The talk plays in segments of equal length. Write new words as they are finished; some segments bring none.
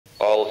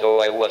Although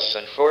I was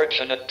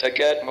unfortunate to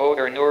get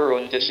motor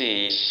neuron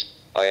disease,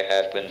 I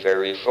have been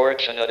very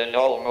fortunate in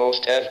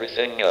almost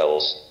everything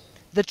else.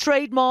 The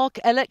trademark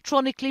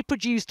electronically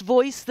produced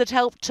voice that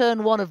helped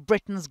turn one of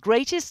Britain's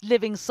greatest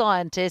living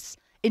scientists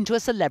into a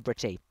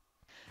celebrity.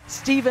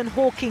 Stephen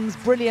Hawking's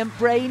brilliant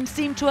brain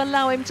seemed to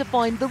allow him to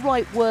find the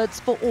right words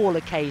for all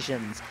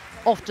occasions,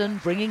 often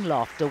bringing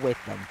laughter with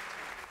them.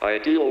 I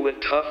deal with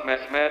tough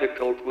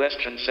mathematical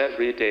questions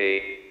every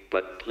day,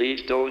 but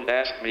please don't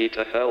ask me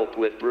to help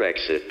with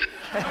Brexit.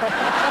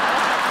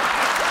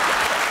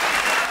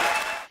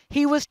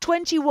 He was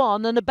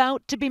 21 and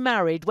about to be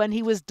married when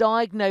he was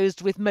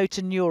diagnosed with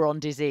motor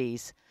neuron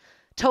disease.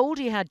 Told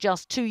he had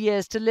just 2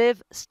 years to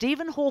live,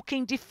 Stephen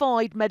Hawking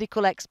defied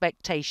medical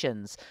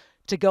expectations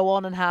to go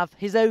on and have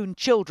his own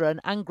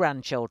children and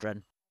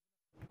grandchildren.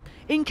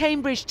 In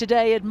Cambridge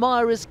today,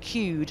 admirers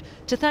queued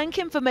to thank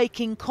him for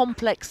making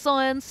complex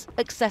science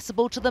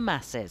accessible to the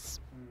masses,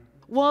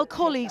 while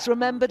colleagues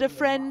remembered a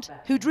friend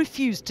who'd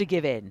refused to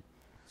give in.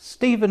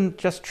 Stephen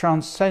just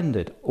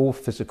transcended all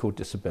physical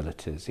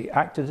disabilities. He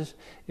acted as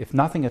if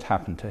nothing had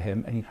happened to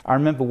him. And I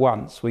remember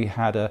once we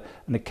had an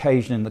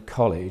occasion in the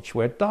college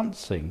where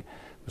dancing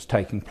was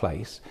taking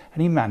place,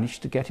 and he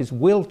managed to get his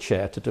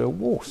wheelchair to do a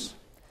waltz.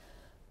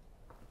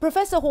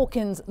 Professor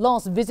Hawkins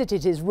last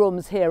visited his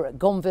rooms here at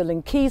Gonville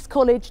and Caius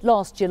College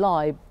last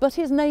July, but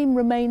his name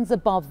remains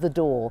above the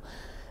door.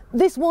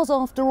 This was,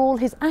 after all,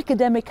 his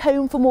academic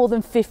home for more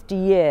than 50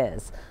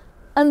 years.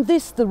 And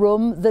this the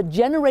room that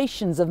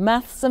generations of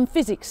maths and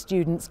physics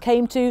students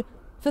came to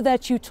for their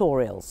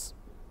tutorials.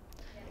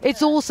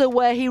 It's also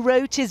where he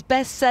wrote his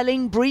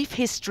best-selling Brief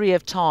History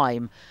of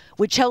Time,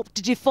 which helped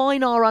to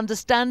define our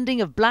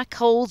understanding of black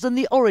holes and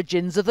the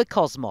origins of the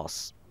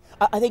cosmos.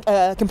 I think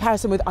a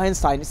comparison with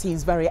Einstein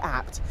seems very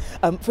apt.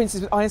 For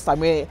instance, with Einstein,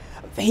 we're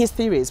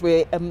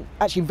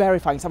actually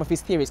verifying some of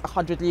his theories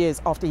 100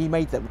 years after he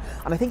made them.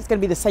 And I think it's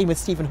going to be the same with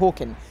Stephen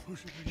Hawking.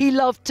 He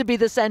loved to be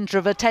the centre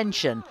of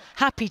attention,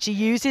 happy to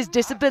use his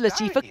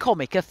disability for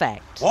comic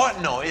effect.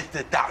 What noise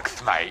do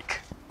ducks make?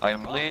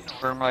 I'm late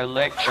for my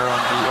lecture on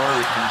the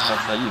origins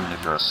of the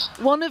universe.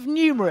 One of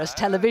numerous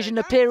television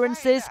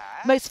appearances,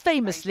 most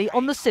famously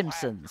on The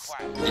Simpsons.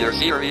 Your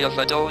theory of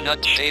a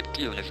donut-shaped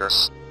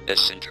universe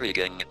is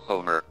intriguing,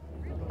 Homer.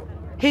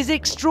 His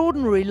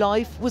extraordinary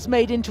life was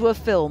made into a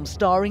film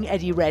starring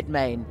Eddie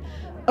Redmayne,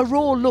 a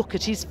raw look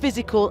at his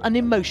physical and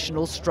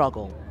emotional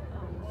struggle.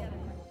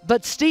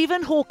 But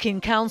Stephen Hawking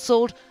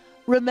counselled,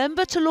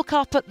 remember to look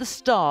up at the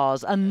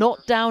stars and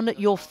not down at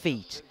your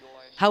feet.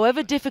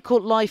 However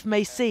difficult life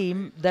may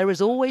seem, there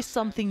is always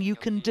something you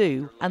can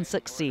do and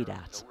succeed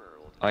at.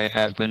 I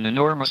have been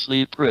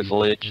enormously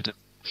privileged,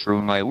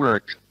 through my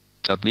work,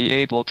 to be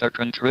able to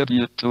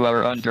contribute to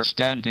our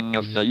understanding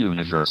of the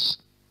universe.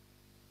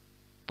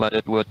 But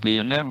it would be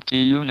an empty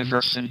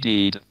universe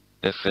indeed,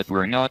 if it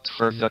were not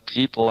for the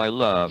people I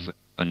love,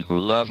 and who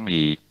love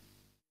me.